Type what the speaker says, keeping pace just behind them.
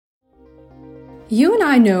You and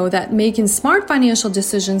I know that making smart financial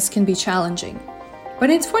decisions can be challenging. But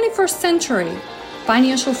in the 21st century,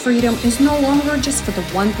 financial freedom is no longer just for the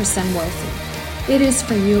 1% wealthy. It is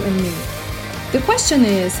for you and me. The question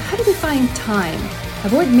is, how do we find time,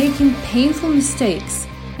 avoid making painful mistakes,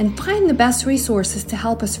 and find the best resources to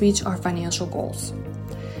help us reach our financial goals?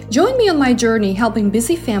 Join me on my journey helping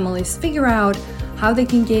busy families figure out how they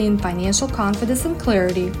can gain financial confidence and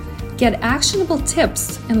clarity, get actionable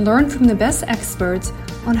tips, and learn from the best experts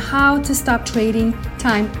on how to stop trading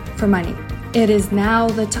time for money. It is now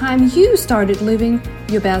the time you started living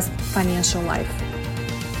your best financial life.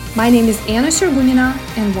 My name is Anna Shergunina,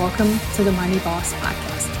 and welcome to the Money Boss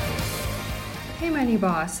Podcast. Hey Money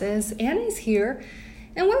Bosses, Anna is here,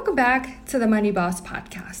 and welcome back to the Money Boss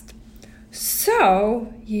Podcast.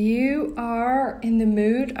 So, you are in the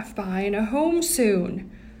mood of buying a home soon.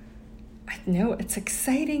 I know it's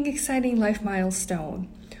exciting life milestone,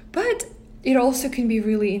 but it also can be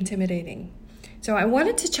really intimidating. So I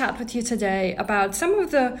wanted to chat with you today about some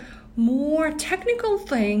of the more technical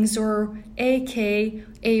things, or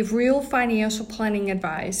a real financial planning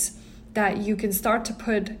advice that you can start to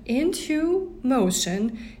put into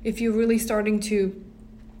motion if you're really starting to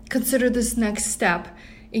consider this next step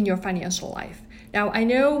in your financial life. Now, I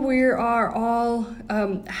know we are all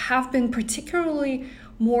have been particularly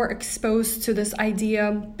more exposed to this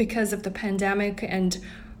idea because of the pandemic and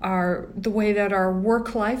the way that our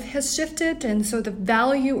work life has shifted. And so the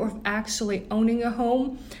value of actually owning a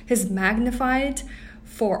home has magnified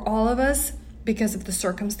for all of us because of the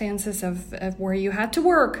circumstances of where you had to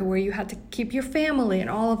work, where you had to keep your family and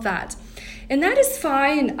all of that. And that is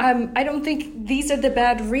fine. I don't think these are the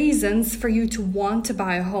bad reasons for you to want to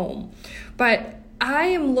buy a home. But I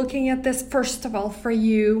am looking at this, first of all, for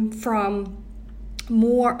you from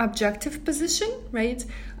more objective position, right?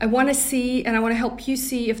 I want to see and I want to help you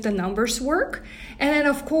see if the numbers work. And then,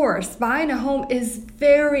 of course, buying a home is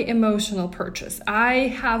very emotional purchase. I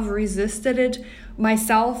have resisted it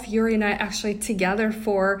myself, Yuri and I actually together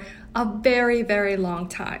for a very, very long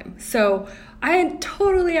time. So I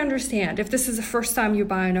totally understand if this is the first time you're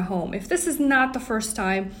buying a home. If this is not the first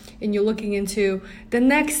time and you're looking into the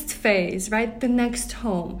next phase, right? The next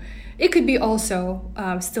home. It could be also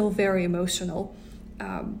still very emotional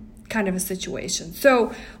kind of a situation.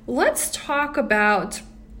 So let's talk about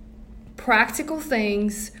practical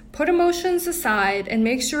things, put emotions aside, and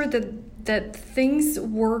make sure that things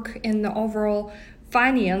work in the overall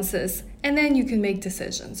finances, and then you can make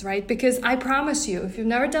decisions, right? Because I promise you, if you've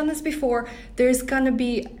never done this before, there's going to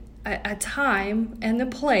be a time and a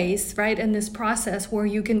place, right, in this process where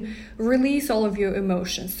you can release all of your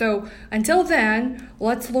emotions. So until then,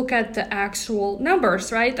 let's look at the actual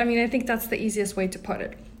numbers, right? I mean, I think that's the easiest way to put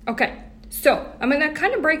it. Okay, so I'm going to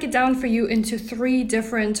kind of break it down for you into three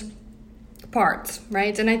different parts,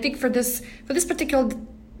 right? And I think for this particular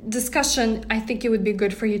discussion, I think it would be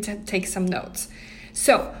good for you to take some notes.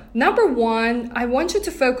 So number one, I want you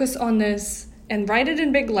to focus on this and write it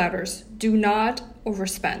in big letters. Do not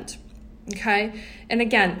overspend. Okay. And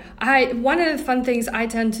again, one of the fun things I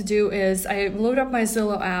tend to do is I load up my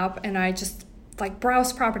Zillow app and I just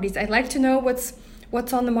browse properties. I like to know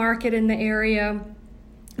what's on the market in the area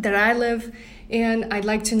that I live in. I'd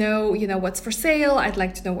like to know, what's for sale. I'd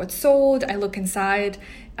like to know what's sold. I look inside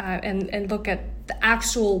and look at the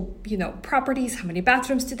actual, properties. How many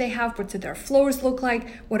bathrooms do they have? What do their floors look like?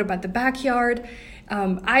 What about the backyard?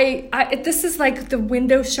 This is like the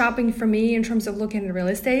window shopping for me in terms of looking at real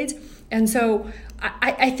estate. And so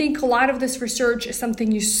I think a lot of this research is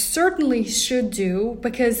something you certainly should do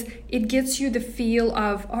because it gets you the feel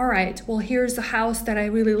of, all right, well, here's a house that I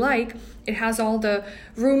really like. It has all the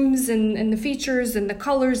rooms and the features and the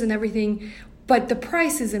colors and everything, but the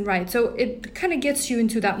price isn't right. So it kind of gets you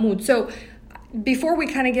into that mood. So before we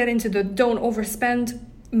kind of get into the don't overspend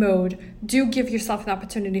mode, do give yourself an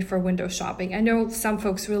opportunity for window shopping. I know some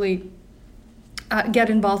folks really get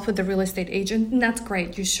involved with the real estate agent, and that's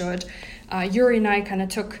great. You should. Yuri and I kind of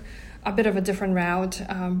took a bit of a different route.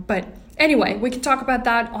 But anyway, we can talk about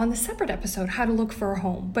that on a separate episode, how to look for a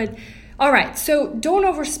home. But all right, so don't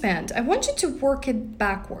overspend. I want you to work it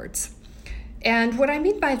backwards. And what I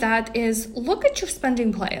mean by that is look at your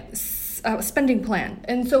spending plan.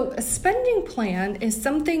 And so a spending plan is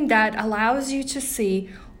something that allows you to see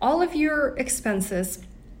all of your expenses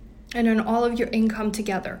and then all of your income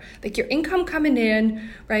together. Like your income coming in,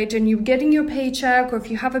 right? And you're getting your paycheck, or if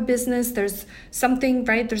you have a business, there's something,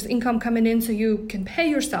 right? There's income coming in so you can pay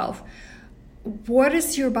yourself. what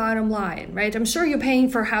is your bottom line, right? I'm sure you're paying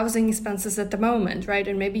for housing expenses at the moment, right?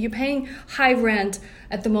 And maybe you're paying high rent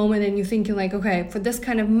at the moment and you're thinking like, okay, for this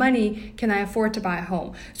kind of money, can I afford to buy a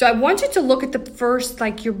home? So I want you to look at the first,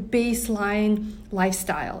 like your baseline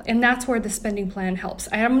lifestyle. And that's where the spending plan helps.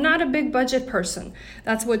 I am not a big budget person.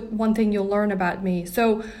 That's one thing you'll learn about me.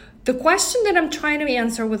 So the question that I'm trying to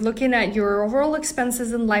answer with looking at your overall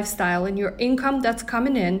expenses and lifestyle and your income that's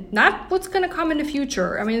coming in, not what's going to come in the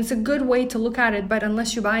future. I mean, it's a good way to look at it, but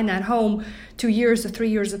unless you're buying that home 2 years or 3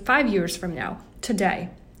 years or 5 years from now, today,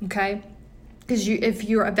 okay? Because if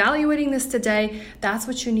you're evaluating this today, that's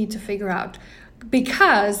what you need to figure out.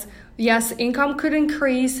 Because yes, income could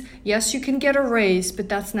increase. Yes, you can get a raise, but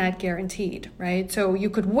that's not guaranteed, right? So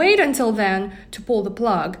you could wait until then to pull the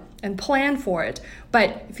plug and plan for it.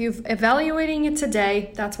 But if you're evaluating it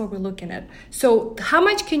today, that's what we're looking at. So how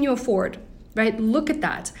much can you afford, right? Look at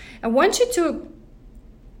that. I want you to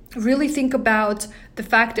really think about the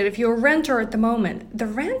fact that if you're a renter at the moment, the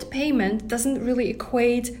rent payment doesn't really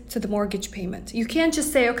equate to the mortgage payment. You can't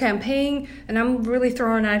just say, okay, I'm paying, and I'm really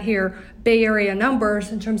throwing out here Bay Area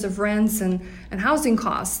numbers in terms of rents and housing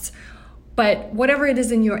costs. But whatever it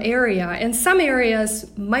is in your area, and some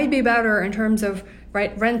areas might be better in terms of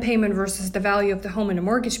rent payment versus the value of the home and a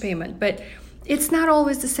mortgage payment. But it's not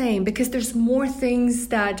always the same because there's more things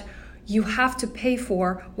that you have to pay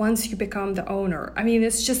for once you become the owner. I mean,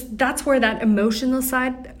 it's just, that's where that emotional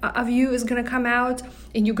side of you is going to come out,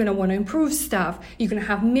 and you're going to want to improve stuff. You're going to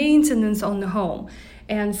have maintenance on the home.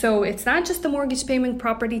 And so it's not just the mortgage payment,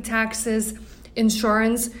 property taxes,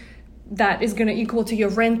 insurance that is going to equal to your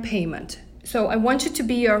rent payment. So I want you to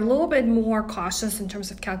be a little bit more cautious in terms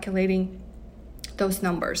of calculating those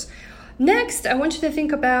numbers. Next, I want you to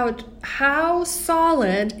think about how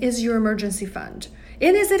solid is your emergency fund,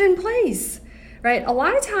 and is it in place, right? A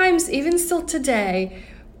lot of times, even still today,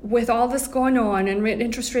 with all this going on and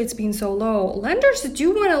interest rates being so low, lenders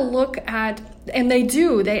do want to look at, and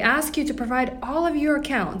they ask you to provide all of your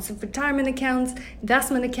accounts, retirement accounts,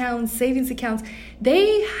 investment accounts, savings accounts.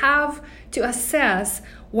 They have to assess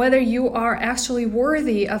whether you are actually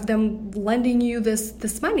worthy of them lending you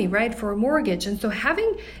this money, right, for a mortgage. And so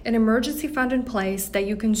having an emergency fund in place that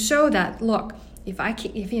you can show that, look, if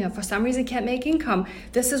for some reason can't make income,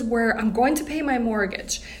 this is where I'm going to pay my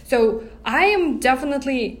mortgage. So I am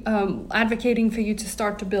definitely advocating for you to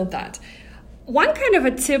start to build that. One kind of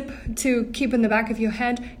a tip to keep in the back of your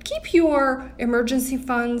head, keep your emergency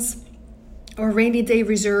funds or rainy day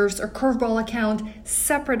reserves or curveball account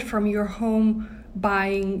separate from your home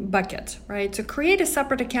buying bucket, right? So create a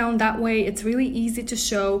separate account. That way it's really easy to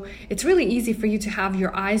show. It's really easy for you to have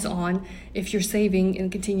your eyes on if you're saving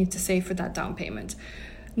and continue to save for that down payment.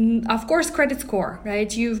 Of course, credit score,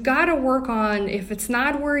 right? You've got to work on, if it's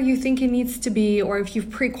not where you think it needs to be, or if you've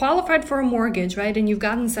pre-qualified for a mortgage, right? And you've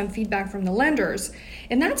gotten some feedback from the lenders.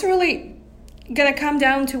 And that's really going to come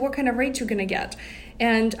down to what kind of rate you're going to get.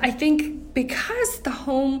 And I think because the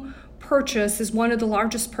home purchase is one of the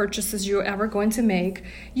largest purchases you're ever going to make,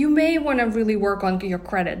 you may want to really work on your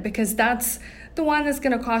credit, because that's the one that's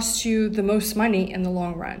going to cost you the most money in the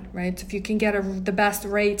long run, right? If you can get the best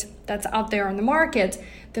rate that's out there on the market,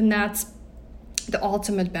 then that's the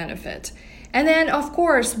ultimate benefit. And then, of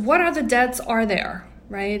course, what other debts are there,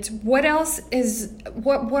 right? What else is,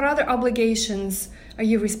 what other obligations are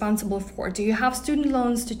you responsible for? Do you have student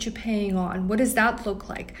loans that you're paying on? What does that look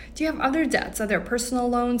like? Do you have other debts? Are there personal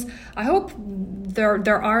loans? I hope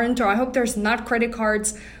there aren't, or I hope there's not credit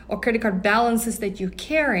cards or credit card balances that you're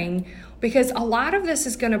carrying, because a lot of this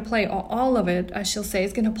is going to play, all of it, I shall say,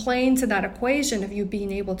 is going to play into that equation of you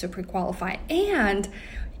being able to pre-qualify. And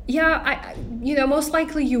yeah, most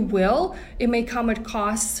likely you will. It may come at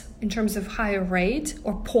costs in terms of higher rate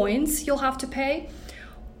or points you'll have to pay.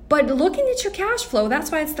 But looking at your cash flow,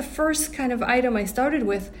 that's why it's the first kind of item I started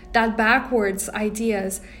with, that backwards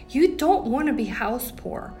ideas. You don't want to be house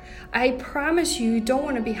poor. I promise you don't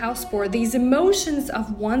want to be house poor. These emotions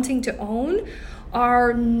of wanting to own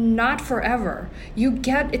are not forever.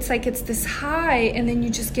 It's like it's this high, and then you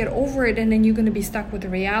just get over it, and then you're going to be stuck with the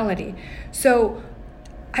reality. So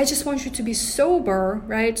I just want you to be sober,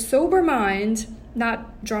 right? Sober mind,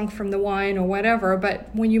 not drunk from the wine or whatever,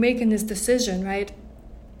 but when you're making this decision, right,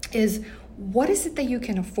 is what is it that you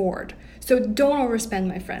can afford? So don't overspend,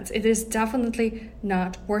 my friends. It is definitely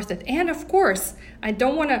not worth it. And of course, I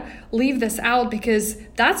don't want to leave this out, because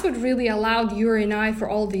that's what really allowed you and I for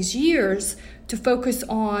all these years to focus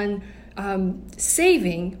on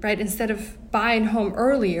saving, right, instead of buying home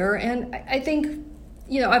earlier. And I think,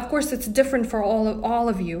 of course, it's different for all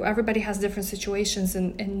of you. Everybody has different situations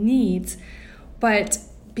and needs. But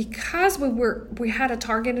because we had a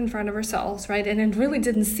target in front of ourselves, right? And it really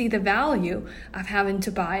didn't see the value of having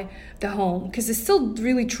to buy the home, because I still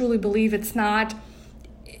really truly believe it's not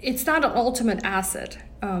an ultimate asset,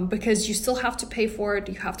 because you still have to pay for it.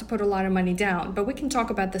 You have to put a lot of money down, but we can talk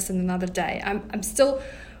about this in another day. I'm still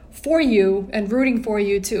for you and rooting for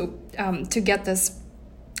you to get this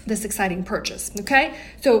exciting purchase. Okay,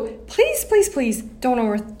 so please don't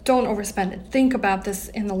overspend it. Think about this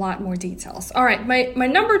in a lot more details. All right, my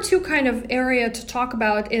number 2 kind of area to talk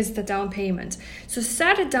about is the down payment. So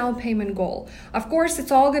set a down payment goal. Of course,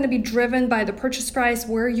 it's all going to be driven by the purchase price,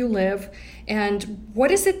 where you live, and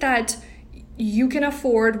what is it that you can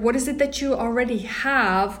afford, what is it that you already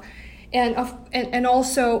have, and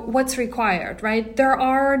also what's required, right? There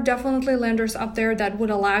are definitely lenders out there that would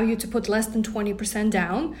allow you to put less than 20%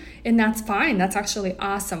 down, and that's fine. That's actually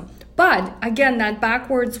awesome. But again, that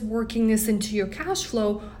backwards working this into your cash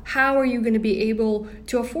flow, how are you going to be able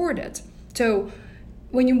to afford it? So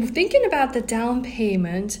when you're thinking about the down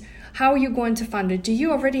payment, how are you going to fund it? Do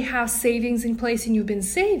you already have savings in place and you've been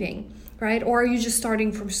saving, right? Or are you just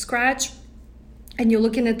starting from scratch and you're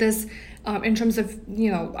looking at this in terms of,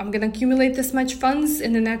 I'm going to accumulate this much funds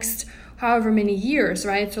in the next however many years,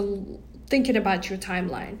 right? So thinking about your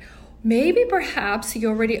timeline. Maybe perhaps you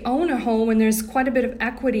already own a home and there's quite a bit of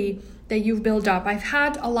equity that you've built up. I've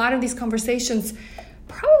had a lot of these conversations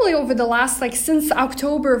probably over the last, since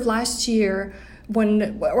October of last year,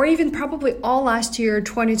 or even probably all last year,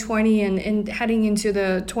 2020 and heading into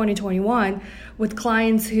the 2021, with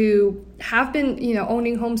clients who have been,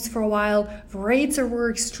 owning homes for a while. Rates were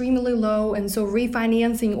extremely low, and so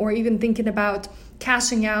refinancing or even thinking about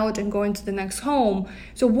cashing out and going to the next home.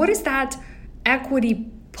 So what is that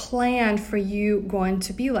equity plan for you going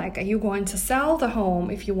to be like? Are you going to sell the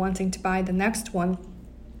home if you're wanting to buy the next one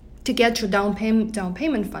to get your down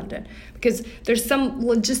payment funded? Because there's some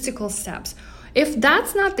logistical steps. If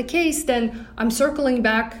that's not the case, then I'm circling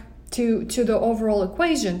back to the overall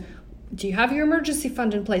equation. Do you have your emergency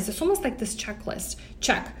fund in place? It's almost like this checklist.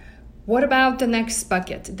 Check. What about the next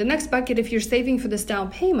bucket? The next bucket, if you're saving for this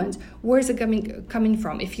down payment, where is it coming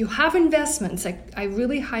from? If you have investments, I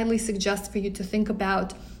really highly suggest for you to think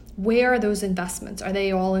about, where are those investments? Are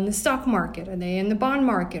they all in the stock market? Are they in the bond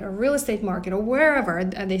market or real estate market or wherever?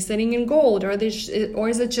 Are they sitting in gold? Or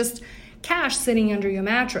is it just cash sitting under your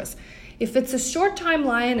mattress? If it's a short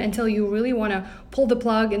timeline until you really want to pull the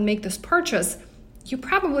plug and make this purchase, you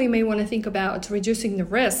probably may want to think about reducing the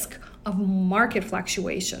risk of market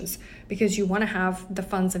fluctuations, because you want to have the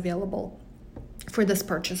funds available for this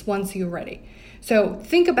purchase once you're ready. So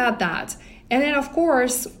think about that. And then of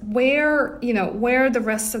course, where the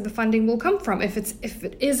rest of the funding will come from if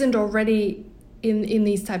it isn't already in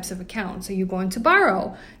these types of accounts. So you're going to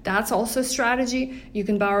borrow. That's also a strategy. You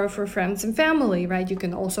can borrow for friends and family, right? You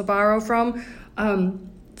can also borrow from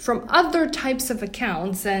other types of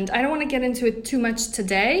accounts. And I don't want to get into it too much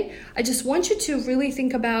today. I just want you to really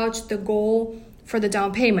think about the goal for the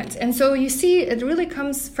down payment. And so you see, it really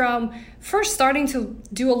comes from first starting to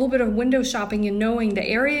do a little bit of window shopping and knowing the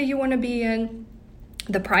area you want to be in,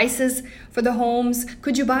 the prices for the homes.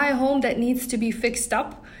 Could you buy a home that needs to be fixed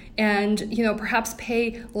up and, perhaps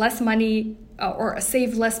pay less money or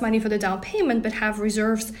save less money for the down payment, but have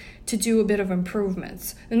reserves to do a bit of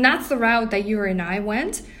improvements? And that's the route that you and I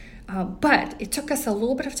went. But it took us a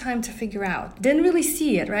little bit of time to figure out. Didn't really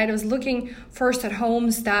see it, right? I was looking first at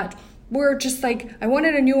homes that were just I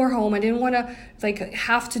wanted a newer home. I didn't want to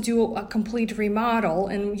have to do a complete remodel.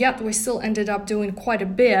 And yet we still ended up doing quite a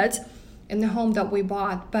bit in the home that we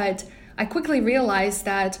bought. But I quickly realized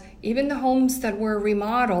that even the homes that were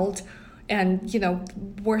remodeled and,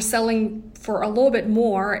 were selling for a little bit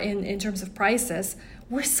more in terms of prices,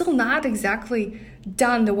 we're still not exactly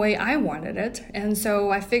done the way I wanted it. And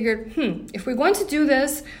so I figured, if we're going to do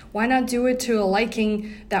this, why not do it to a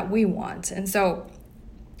liking that we want? And so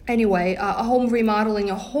anyway, a home remodeling,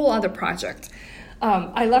 a whole other project.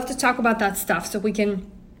 I love to talk about that stuff, so we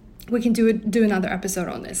can do another episode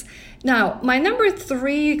on this. Now, my number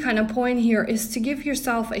 3 kind of point here is to give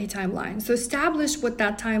yourself a timeline. So establish what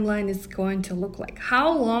that timeline is going to look like.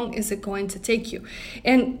 How long is it going to take you?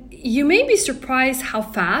 And you may be surprised how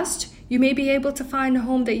fast you may be able to find a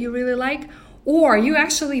home that you really like, or you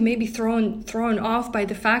actually may be thrown off by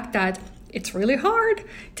the fact that it's really hard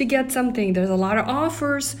to get something. There's a lot of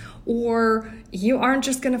offers, or you aren't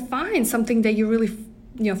just going to find something that you really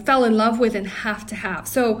fell in love with and have to have.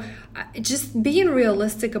 So just being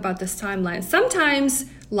realistic about this timeline. Sometimes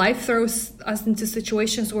life throws us into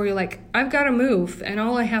situations where you're like, I've got to move and I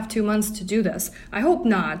only have 2 months to do this. I hope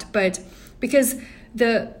not, but because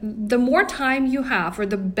the more time you have, or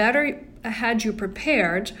the better ahead, you're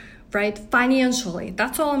prepared, right? Financially,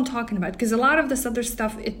 that's all I'm talking about. Because a lot of this other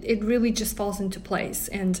stuff, it really just falls into place,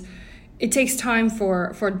 and it takes time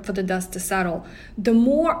for the dust to settle. The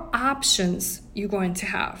more options you're going to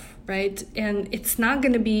have, right? And it's not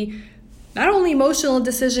going to be not only emotional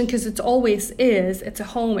decision, because it always is. It's a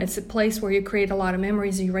home. It's a place where you create a lot of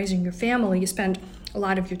memories. You're raising your family. You spend a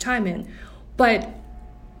lot of your time in. But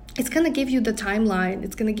it's going to give you the timeline.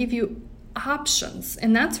 It's going to give you options.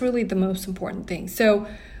 And that's really the most important thing. So,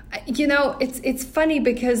 it's funny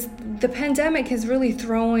because the pandemic is really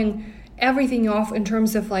throwing everything off in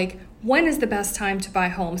terms of like, when is the best time to buy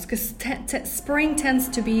homes? Because spring tends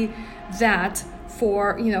to be that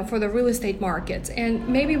for the real estate market. And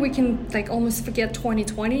maybe we can like almost forget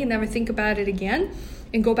 2020 and never think about it again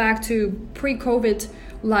and go back to pre-COVID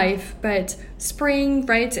life. But spring,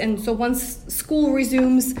 right? And so once school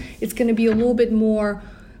resumes, it's going to be a little bit more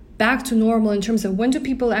back to normal in terms of when do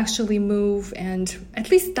people actually move. And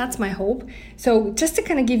at least that's my hope. So just to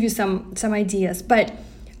kind of give you some ideas. But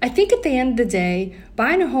I think at the end of the day,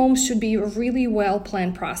 buying a home should be a really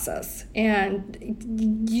well-planned process.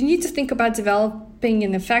 And you need to think about developing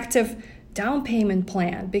an effective down payment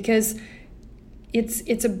plan, because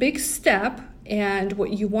it's a big step, and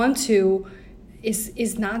what you want to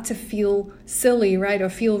is not to feel silly, right? Or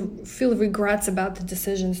feel regrets about the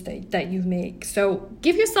decisions that you make. So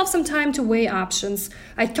give yourself some time to weigh options.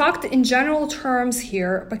 I talked in general terms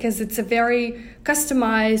here because it's a very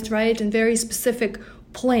customized, right, and very specific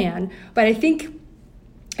plan. But I think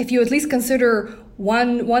if you at least consider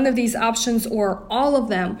one of these options or all of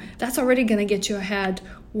them, that's already going to get you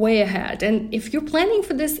way ahead. And if you're planning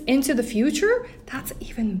for this into the future, that's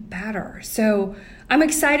even better. So I'm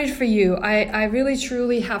excited for you. I really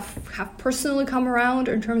truly have personally come around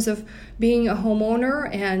in terms of being a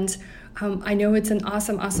homeowner, and I know it's an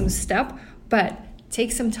awesome step, but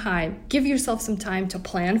take some time, give yourself some time to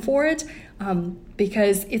plan for it,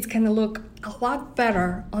 because it's going to look a lot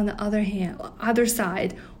better on the other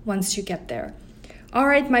side once you get there. All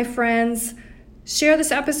right, my friends, share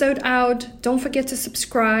this episode out. Don't forget to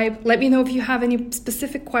subscribe. Let me know if you have any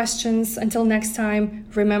specific questions. Until next time,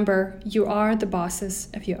 remember, you are the bosses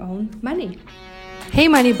of your own money. Hey,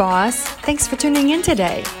 Money Boss. Thanks for tuning in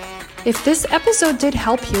today. If this episode did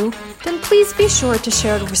help you, then please be sure to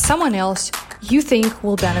share it with someone else you think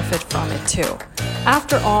will benefit from it too.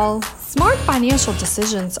 After all, smart financial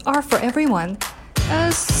decisions are for everyone.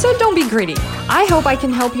 So don't be greedy. I hope I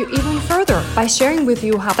can help you even further by sharing with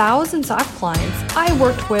you how thousands of clients I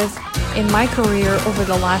worked with in my career over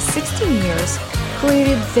the last 16 years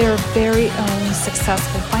created their very own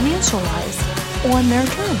successful financial lives on their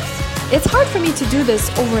terms. It's hard for me to do this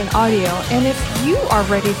over an audio, and if you are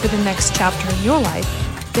ready for the next chapter in your life,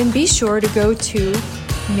 then be sure to go to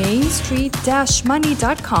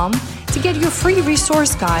mainstreet-money.com to get your free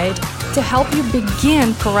resource guide to help you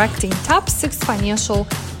begin correcting top 6 financial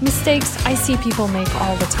mistakes I see people make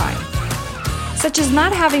all the time, such as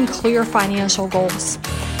not having clear financial goals,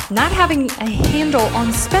 not having a handle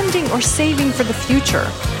on spending or saving for the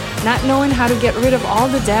future, not knowing how to get rid of all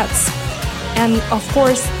the debts, and of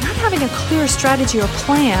course, not having a clear strategy or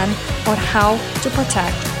plan on how to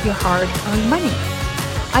protect your hard-earned money.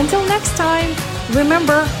 Until next time,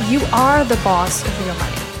 remember, you are the boss of your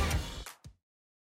money.